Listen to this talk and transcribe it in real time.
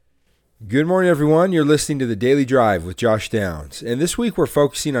Good morning, everyone. You're listening to The Daily Drive with Josh Downs. And this week we're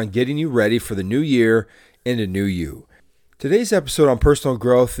focusing on getting you ready for the new year and a new you. Today's episode on personal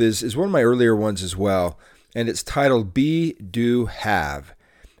growth is one of my earlier ones as well. And it's titled Be, Do, Have.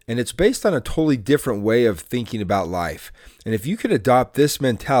 And it's based on a totally different way of thinking about life. And if you can adopt this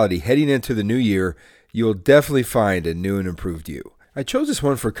mentality heading into the new year, you will definitely find a new and improved you. I chose this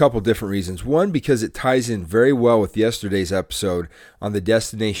one for a couple different reasons. One, because it ties in very well with yesterday's episode on the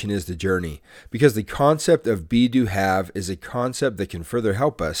destination is the journey. Because the concept of be, do, have is a concept that can further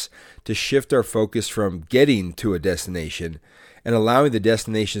help us to shift our focus from getting to a destination and allowing the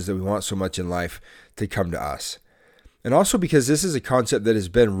destinations that we want so much in life to come to us. And also because this is a concept that has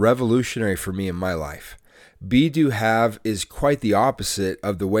been revolutionary for me in my life. Be, do, have is quite the opposite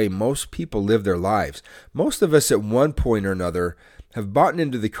of the way most people live their lives. Most of us at one point or another have bought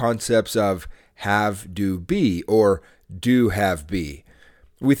into the concepts of have, do, be, or do, have, be.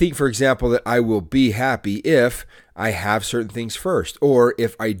 We think, for example, that I will be happy if I have certain things first, or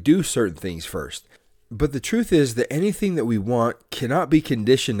if I do certain things first. But the truth is that anything that we want cannot be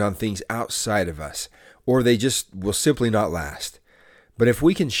conditioned on things outside of us, or they just will simply not last. But if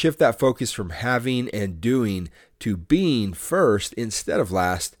we can shift that focus from having and doing to being first instead of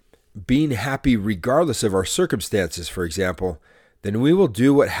last, being happy regardless of our circumstances, for example, then we will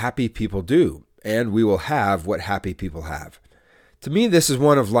do what happy people do, and we will have what happy people have. To me, this is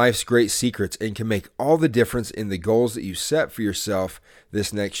one of life's great secrets and can make all the difference in the goals that you set for yourself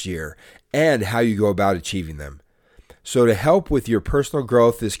this next year and how you go about achieving them. So to help with your personal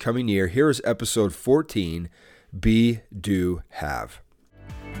growth this coming year, here is episode 14, Be, Do, Have.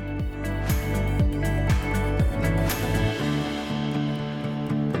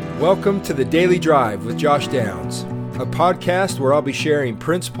 Welcome to the Daily Drive with Josh Downs, a podcast where I'll be sharing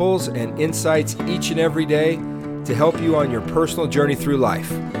principles and insights each and every day to help you on your personal journey through life.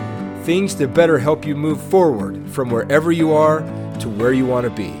 Things to better help you move forward from wherever you are to where you want to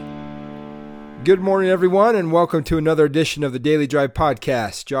be. Good morning, everyone, and welcome to another edition of the Daily Drive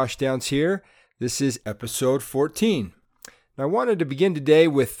podcast. Josh Downs here. This is episode 14. Now, I wanted to begin today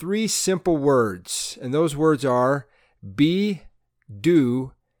with three simple words, and those words are be,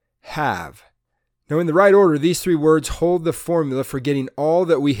 do, have. Now, in the right order, these three words hold the formula for getting all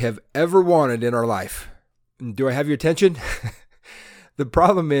that we have ever wanted in our life. Do I have your attention? The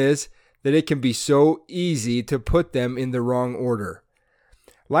problem is that it can be so easy to put them in the wrong order.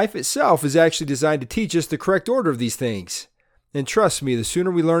 Life itself is actually designed to teach us the correct order of these things. And trust me, the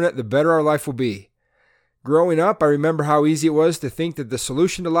sooner we learn it, the better our life will be. Growing up, I remember how easy it was to think that the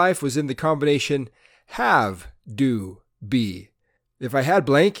solution to life was in the combination have, do, be. If I had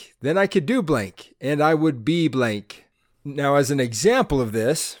blank, then I could do blank, and I would be blank. Now, as an example of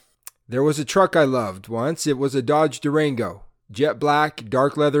this, there was a truck I loved once. It was a Dodge Durango, jet black,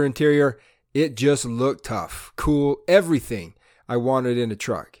 dark leather interior. It just looked tough, cool, everything I wanted in a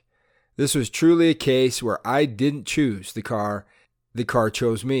truck. This was truly a case where I didn't choose the car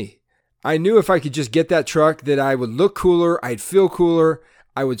chose me. I knew if I could just get that truck that I would look cooler, I'd feel cooler,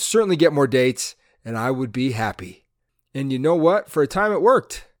 I would certainly get more dates, and I would be happy. And you know what? For a time it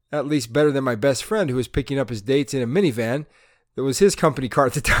worked. At least better than my best friend who was picking up his dates in a minivan that was his company car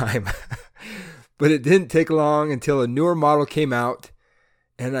at the time. But it didn't take long until a newer model came out,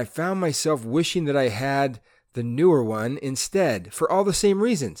 and I found myself wishing that I had the newer one instead for all the same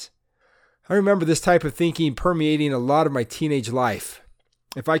reasons. I remember this type of thinking permeating a lot of my teenage life.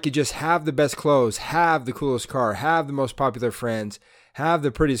 If I could just have the best clothes, have the coolest car, have the most popular friends, have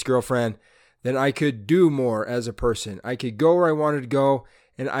the prettiest girlfriend, then I could do more as a person. I could go where I wanted to go,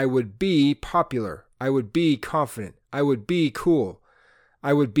 and I would be popular. I would be confident. I would be cool.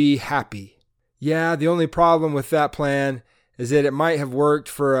 I would be happy. Yeah, the only problem with that plan is that it might have worked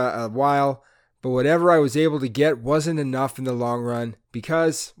for a while, but whatever I was able to get wasn't enough in the long run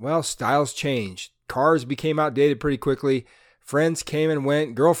because, well, styles changed. Cars became outdated pretty quickly. Friends came and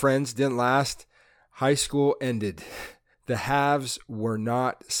went. Girlfriends didn't last. High school ended. The haves were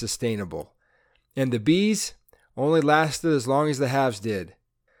not sustainable. And the bees only lasted as long as the haves did.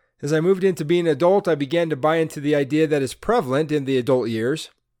 As I moved into being an adult, I began to buy into the idea that is prevalent in the adult years,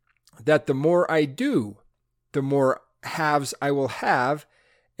 that the more I do, the more haves I will have,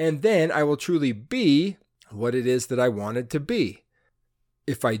 and then I will truly be what it is that I wanted to be.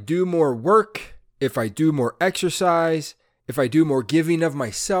 If I do more work, if I do more exercise, if I do more giving of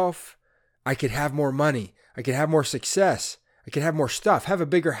myself, I could have more money, I could have more success, I could have more stuff, have a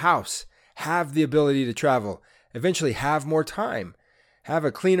bigger house, have the ability to travel, eventually have more time, have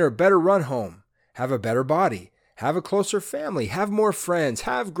a cleaner, better run home, have a better body, have a closer family, have more friends,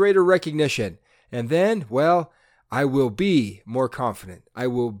 have greater recognition. And then, well, I will be more confident. I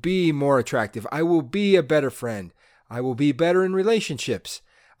will be more attractive. I will be a better friend. I will be better in relationships.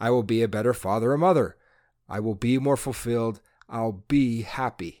 I will be a better father or mother. I will be more fulfilled. I'll be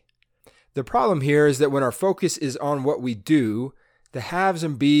happy. The problem here is that when our focus is on what we do, the haves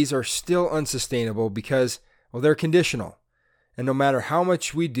and bees are still unsustainable because, well, they're conditional. And no matter how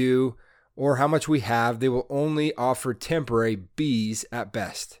much we do or how much we have, they will only offer temporary bees at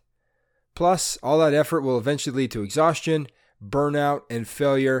best. Plus, all that effort will eventually lead to exhaustion, burnout, and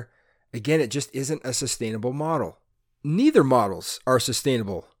failure. Again, it just isn't a sustainable model. Neither models are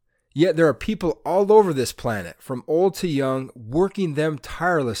sustainable. Yet there are people all over this planet, from old to young, working them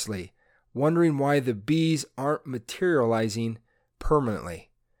tirelessly, wondering why the bees aren't materializing permanently.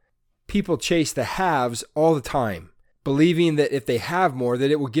 People chase the haves all the time, believing that if they have more,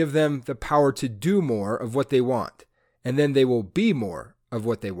 that it will give them the power to do more of what they want, and then they will be more of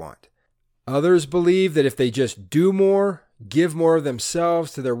what they want. Others believe that if they just do more, give more of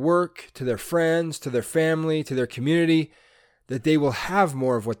themselves to their work, to their friends, to their family, to their community, that they will have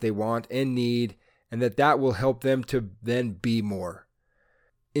more of what they want and need, and that will help them to then be more.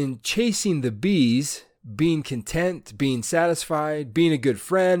 In chasing the bees, being content, being satisfied, being a good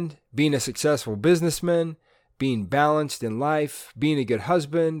friend, being a successful businessman, being balanced in life, being a good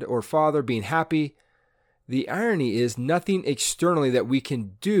husband or father, being happy, the irony is nothing externally that we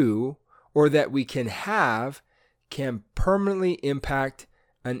can do or that we can have can permanently impact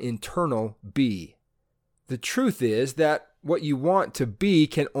an internal be. The truth is that what you want to be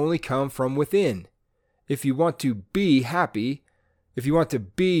can only come from within. If you want to be happy, if you want to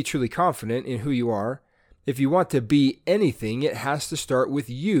be truly confident in who you are, if you want to be anything, it has to start with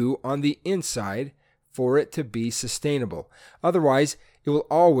you on the inside for it to be sustainable. Otherwise, it will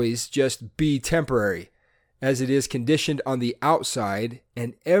always just be temporary, as it is conditioned on the outside,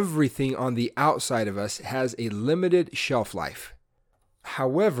 and everything on the outside of us has a limited shelf life.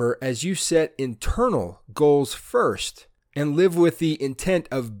 However, as you set internal goals first and live with the intent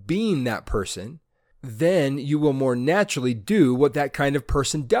of being that person, then you will more naturally do what that kind of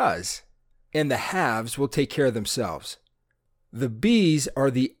person does, and the haves will take care of themselves. The bees are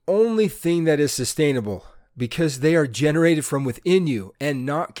the only thing that is sustainable because they are generated from within you and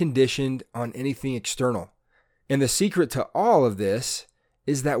not conditioned on anything external. And the secret to all of this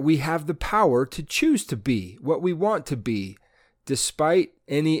is that we have the power to choose to be what we want to be, despite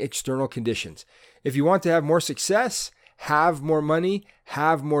any external conditions. If you want to have more success, have more money,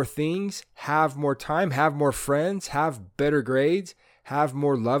 have more things, have more time, have more friends, have better grades, have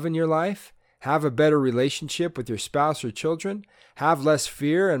more love in your life, have a better relationship with your spouse or children, have less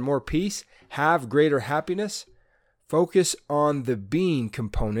fear and more peace, have greater happiness, focus on the being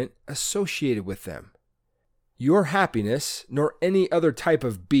component associated with them. Your happiness, nor any other type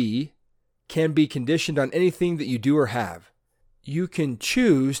of be, can be conditioned on anything that you do or have. You can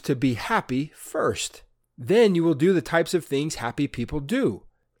choose to be happy first. Then you will do the types of things happy people do.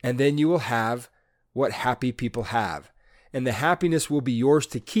 And then you will have what happy people have. And the happiness will be yours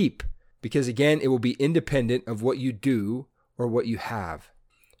to keep, because again, it will be independent of what you do or what you have.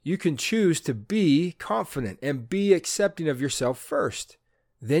 You can choose to be confident and be accepting of yourself first.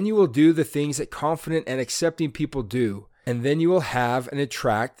 Then you will do the things that confident and accepting people do, and then you will have and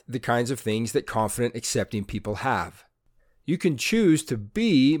attract the kinds of things that confident, accepting people have. You can choose to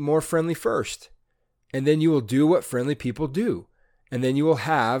be more friendly first, and then you will do what friendly people do, and then you will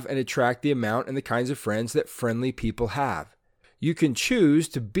have and attract the amount and the kinds of friends that friendly people have. You can choose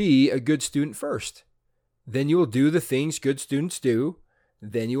to be a good student first. Then you will do the things good students do,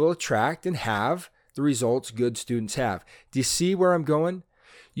 then you will attract and have the results good students have. Do you see where I'm going?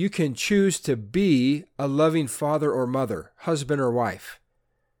 You can choose to be a loving father or mother, husband or wife.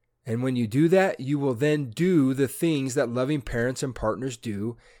 And when you do that, you will then do the things that loving parents and partners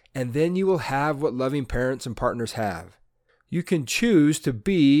do, and then you will have what loving parents and partners have. You can choose to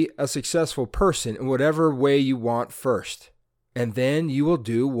be a successful person in whatever way you want first. And then you will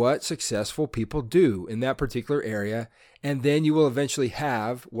do what successful people do in that particular area, and then you will eventually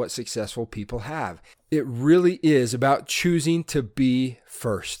have what successful people have. It really is about choosing to be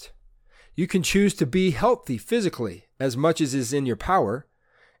first. You can choose to be healthy physically as much as is in your power,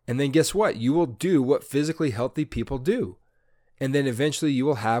 and then guess what? You will do what physically healthy people do, and then eventually you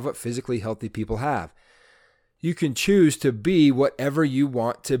will have what physically healthy people have. You can choose to be whatever you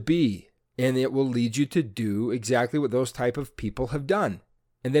want to be, and it will lead you to do exactly what those type of people have done,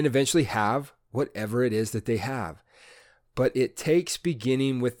 and then eventually have whatever it is that they have. But it takes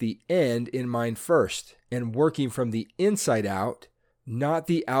beginning with the end in mind first and working from the inside out, not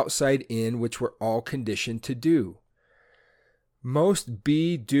the outside in, which we're all conditioned to do. Most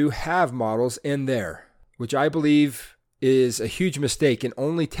be, do, have models end there, which I believe is a huge mistake and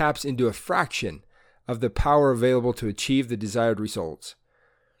only taps into a fraction of the power available to achieve the desired results.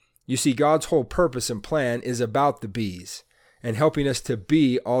 You see, God's whole purpose and plan is about the bees and helping us to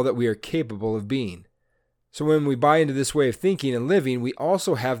be all that we are capable of being. So when we buy into this way of thinking and living, we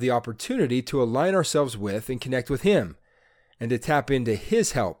also have the opportunity to align ourselves with and connect with Him, and to tap into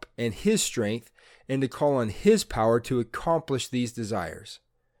His help and His strength, and to call on His power to accomplish these desires.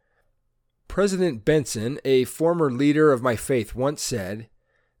 President Benson, a former leader of my faith, once said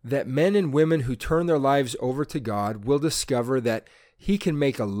that men and women who turn their lives over to God will discover that He can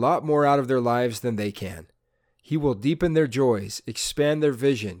make a lot more out of their lives than they can. He will deepen their joys, expand their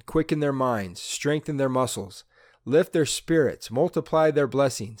vision, quicken their minds, strengthen their muscles, lift their spirits, multiply their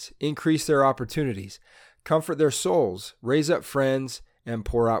blessings, increase their opportunities, comfort their souls, raise up friends, and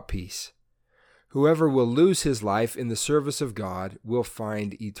pour out peace. Whoever will lose his life in the service of God will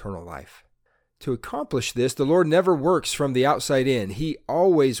find eternal life. To accomplish this, the Lord never works from the outside in. He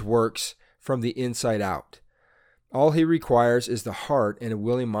always works from the inside out. All He requires is the heart and a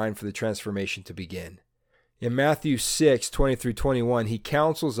willing mind for the transformation to begin. In Matthew 6:20-21, He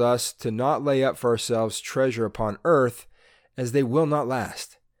counsels us to not lay up for ourselves treasure upon earth, as they will not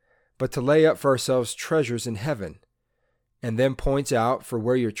last, but to lay up for ourselves treasures in heaven. And then points out, for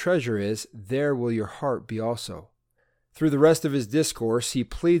where your treasure is, there will your heart be also. Through the rest of His discourse, He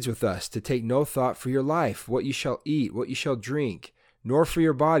pleads with us to take no thought for your life, what you shall eat, what you shall drink, nor for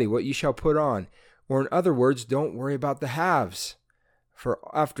your body, what you shall put on. Or in other words, don't worry about the haves. For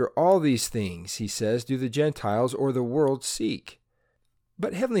after all these things, He says, do the Gentiles or the world seek.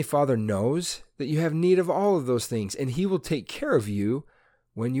 But Heavenly Father knows that you have need of all of those things, and He will take care of you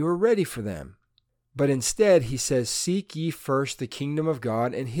when you are ready for them. But instead, He says, seek ye first the kingdom of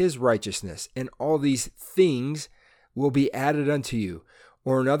God and His righteousness, and all these things will be added unto you.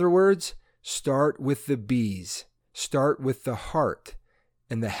 Or in other words, start with the bees. Start with the heart,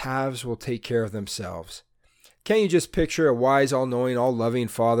 and the haves will take care of themselves. Can't you just picture a wise, all-knowing, all-loving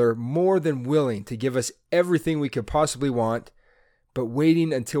Father more than willing to give us everything we could possibly want, but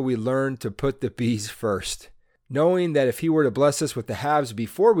waiting until we learn to put the bees first, knowing that if He were to bless us with the haves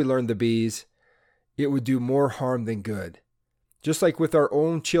before we learned the bees, it would do more harm than good. Just like with our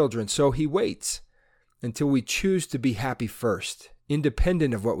own children, so He waits until we choose to be happy first,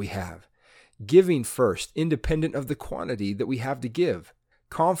 independent of what we have, giving first, independent of the quantity that we have to give,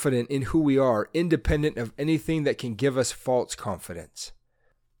 confident in who we are, independent of anything that can give us false confidence,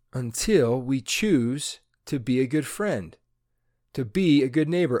 until we choose to be a good friend, to be a good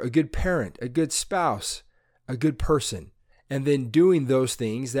neighbor, a good parent, a good spouse, a good person, and then doing those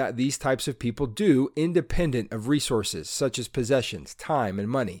things that these types of people do independent of resources such as possessions, time, and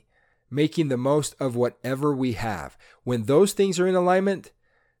money, making the most of whatever we have. When those things are in alignment,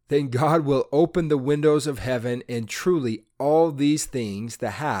 then God will open the windows of heaven, and truly all these things,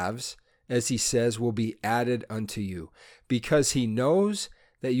 the haves, as He says, will be added unto you, because He knows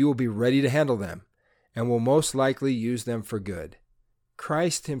that you will be ready to handle them and will most likely use them for good.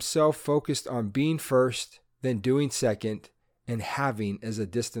 Christ Himself focused on being first, then doing second, and having as a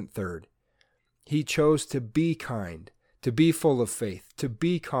distant third. He chose to be kind, to be full of faith, to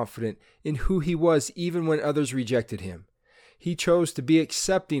be confident in who He was even when others rejected Him. He chose to be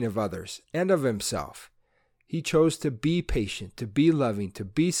accepting of others and of Himself. He chose to be patient, to be loving, to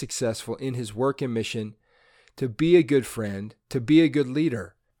be successful in His work and mission, to be a good friend, to be a good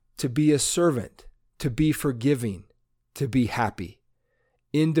leader, to be a servant, to be forgiving, to be happy,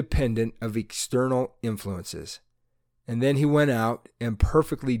 independent of external influences. And then He went out and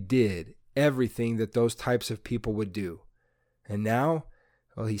perfectly did everything that those types of people would do. And now,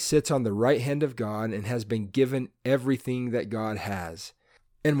 well, He sits on the right hand of God and has been given everything that God has,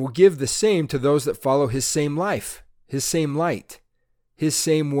 and will give the same to those that follow His same life, His same light, His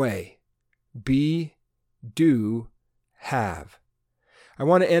same way. Be, do, have. I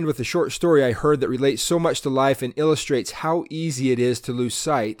want to end with a short story I heard that relates so much to life and illustrates how easy it is to lose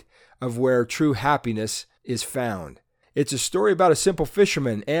sight of where true happiness is found. It's a story about a simple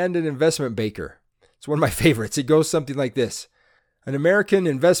fisherman and an investment banker. It's one of my favorites. It goes something like this. An American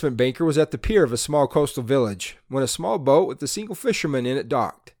investment banker was at the pier of a small coastal village when a small boat with a single fisherman in it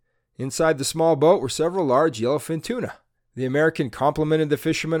docked. Inside the small boat were several large yellowfin tuna. The American complimented the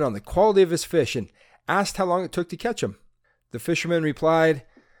fisherman on the quality of his fish and asked how long it took to catch them. The fisherman replied,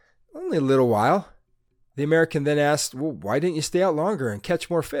 "Only a little while." The American then asked, "Well, why didn't you stay out longer and catch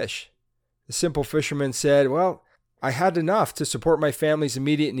more fish?" The simple fisherman said, "Well, I had enough to support my family's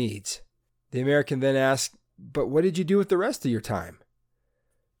immediate needs." The American then asked, "But what did you do with the rest of your time?"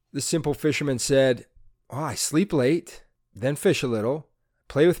 The simple fisherman said, "I sleep late, then fish a little,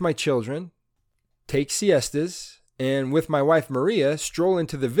 play with my children, take siestas, and with my wife Maria, stroll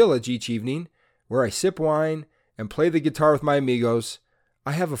into the village each evening where I sip wine and play the guitar with my amigos,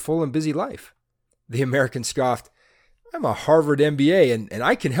 I have a full and busy life." The American scoffed, "I'm a Harvard MBA and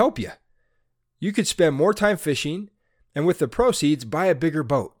I can help you. You could spend more time fishing and with the proceeds buy a bigger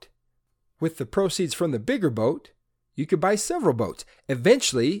boat. With the proceeds from the bigger boat, you could buy several boats.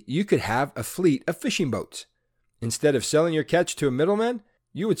 Eventually, you could have a fleet of fishing boats. Instead of selling your catch to a middleman,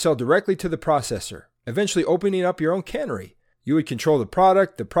 you would sell directly to the processor, eventually opening up your own cannery. You would control the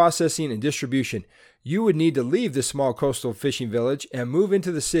product, the processing, and distribution. You would need to leave the small coastal fishing village and move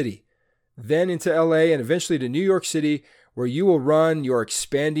into the city, then into LA, and eventually to New York City, where you will run your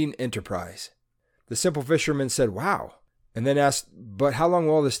expanding enterprise." The simple fisherman said, "Wow," and then asked, "But how long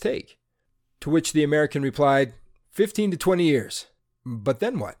will all this take?" To which the American replied, 15 to 20 years. "But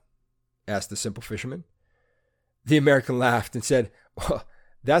then what?" asked the simple fisherman. The American laughed and said, "Well,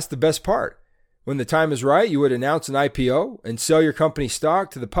 that's the best part. When the time is right, you would announce an IPO and sell your company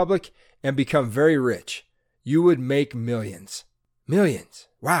stock to the public and become very rich. You would make millions." "Millions?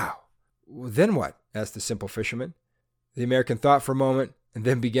 Wow. Then what?" asked the simple fisherman. The American thought for a moment and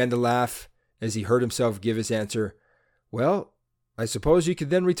then began to laugh as he heard himself give his answer. "Well, I suppose you could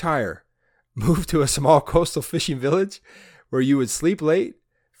then retire, move to a small coastal fishing village where you would sleep late,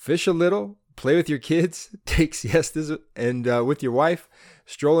 fish a little, play with your kids, take siestas, and with your wife,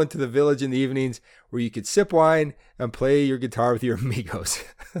 stroll into the village in the evenings where you could sip wine and play your guitar with your amigos."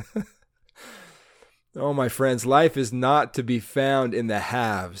 Oh, my friends, life is not to be found in the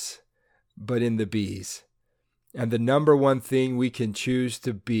haves, but in the bees. And the number one thing we can choose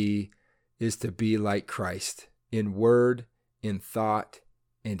to be is to be like Christ in word, in thought,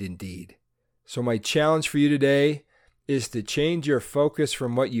 and in deed. So my challenge for you today is to change your focus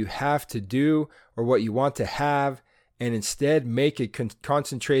from what you have to do or what you want to have, and instead make a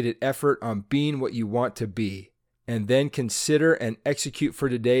concentrated effort on being what you want to be, and then consider and execute for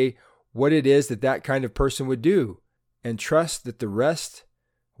today what it is that kind of person would do, and trust that the rest,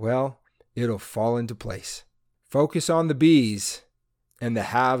 well, it'll fall into place. Focus on the bees, and the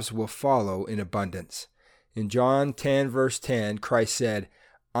haves will follow in abundance. In John 10, verse 10, Christ said,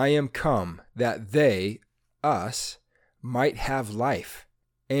 "I am come that they," us, "might have life,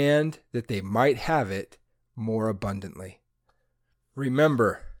 and that they might have it more abundantly."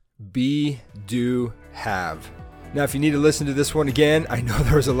 Remember, be, do, have. Now, if you need to listen to this one again, I know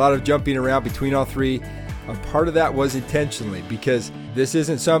there was a lot of jumping around between all three. A part of that was intentionally, because this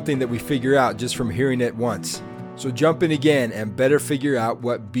isn't something that we figure out just from hearing it once. So jump in again and better figure out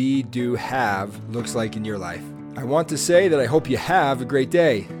what be, do, have looks like in your life. I want to say that I hope you have a great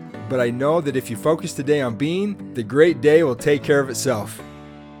day, but I know that if you focus today on being, the great day will take care of itself.